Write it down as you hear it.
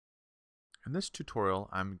In this tutorial,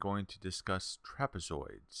 I'm going to discuss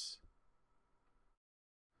trapezoids.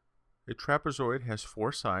 A trapezoid has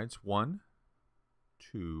four sides, 1,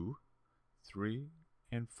 2, 3,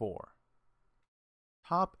 and 4.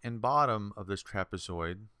 Top and bottom of this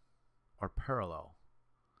trapezoid are parallel.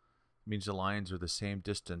 It means the lines are the same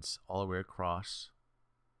distance all the way across,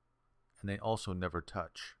 and they also never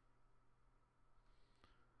touch.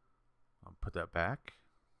 I'll put that back.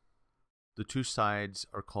 The two sides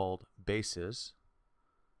are called bases,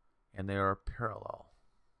 and they are parallel.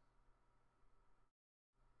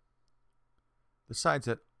 The sides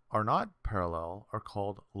that are not parallel are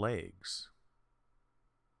called legs.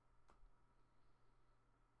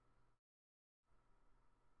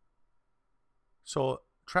 So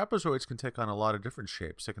trapezoids can take on a lot of different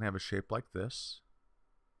shapes. They can have a shape like this,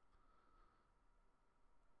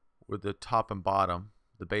 where the top and bottom,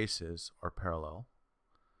 the bases, are parallel.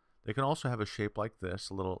 They can also have a shape like this,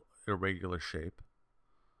 a little irregular shape.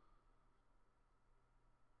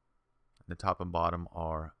 And the top and bottom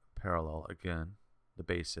are parallel again, the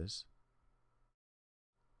bases.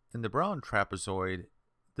 In the brown trapezoid,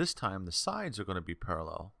 this time the sides are going to be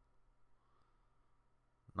parallel,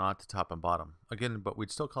 not the top and bottom. Again, but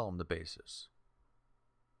we'd still call them the bases.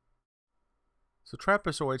 So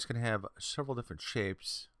trapezoids can have several different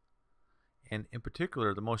shapes, and in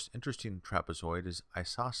particular, the most interesting trapezoid is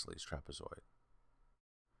Isosceles trapezoid.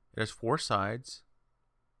 It has four sides.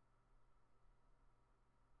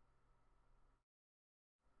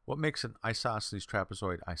 What makes an isosceles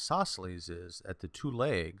trapezoid isosceles is that the two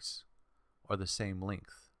legs are the same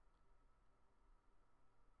length.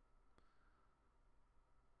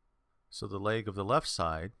 So the leg of the left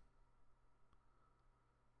side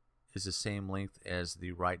is the same length as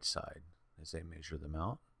the right side as they measure them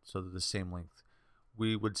out. So they're the same length.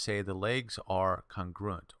 We would say the legs are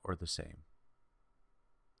congruent, or the same.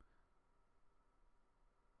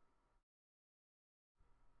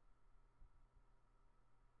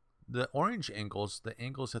 The orange angles, the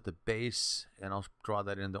angles at the base, and I'll draw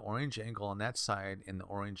that in, the orange angle on that side and the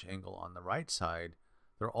orange angle on the right side,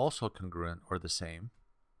 they're also congruent, or the same.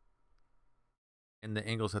 And the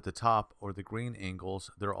angles at the top, or the green angles,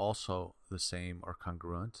 they're also the same or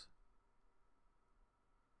congruent.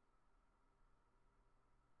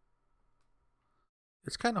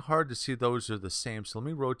 It's kind of hard to see those are the same, so let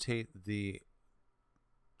me rotate the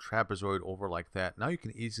trapezoid over like that. Now you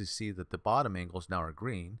can easily see that the bottom angles now are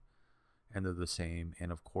green, and they're the same,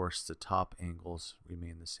 and of course the top angles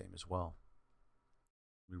remain the same as well.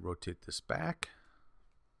 We rotate this back.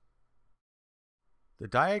 The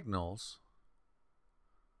diagonals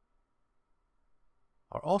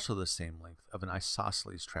are also the same length of an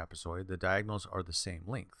isosceles trapezoid. The diagonals are the same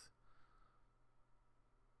length.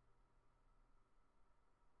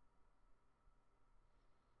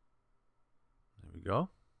 There we go.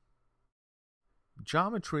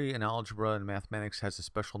 Geometry and algebra and mathematics has a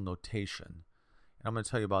special notation. And I'm going to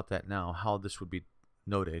tell you about that now, how this would be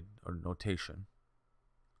noted, or notation.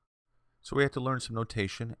 So we have to learn some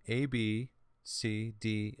notation. A, B, C,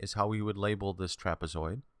 D is how we would label this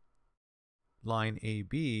trapezoid. Line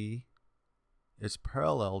AB is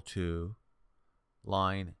parallel to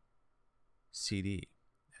line CD.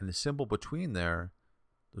 And the symbol between there,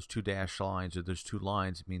 those two dashed lines, or those two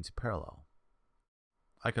lines, means parallel.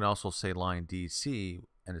 I can also say line DC,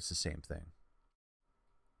 and it's the same thing.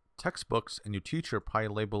 Textbooks and your teacher probably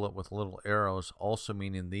label it with little arrows, also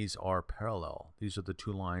meaning these are parallel. These are the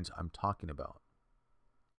two lines I'm talking about.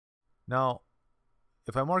 Now,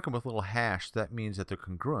 if I mark them with a little hash, that means that they're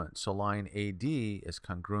congruent. So line AD is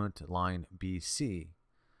congruent to line BC.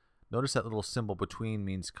 Notice that little symbol between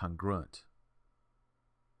means congruent.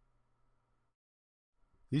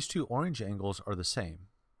 These two orange angles are the same.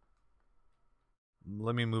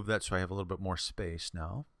 Let me move that so I have a little bit more space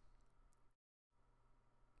now.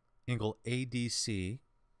 Angle ADC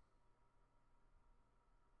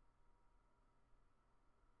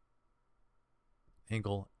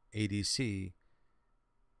angle ADC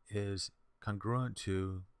is congruent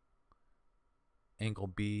to angle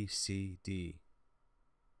BCD.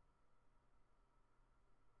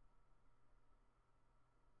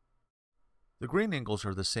 The green angles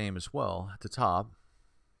are the same as well at the top.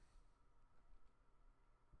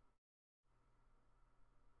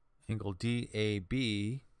 Angle DAB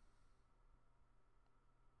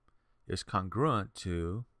is congruent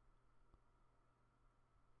to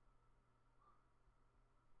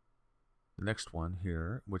the next one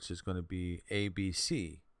here, which is going to be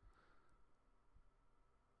ABC.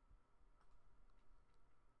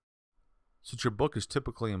 Since your book is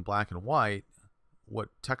typically in black and white, what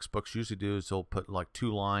textbooks usually do is they'll put like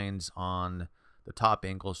two lines on the top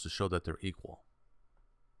angles to show that they're equal.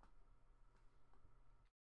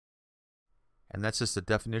 And that's just the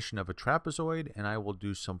definition of a trapezoid, and I will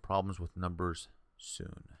do some problems with numbers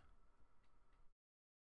soon.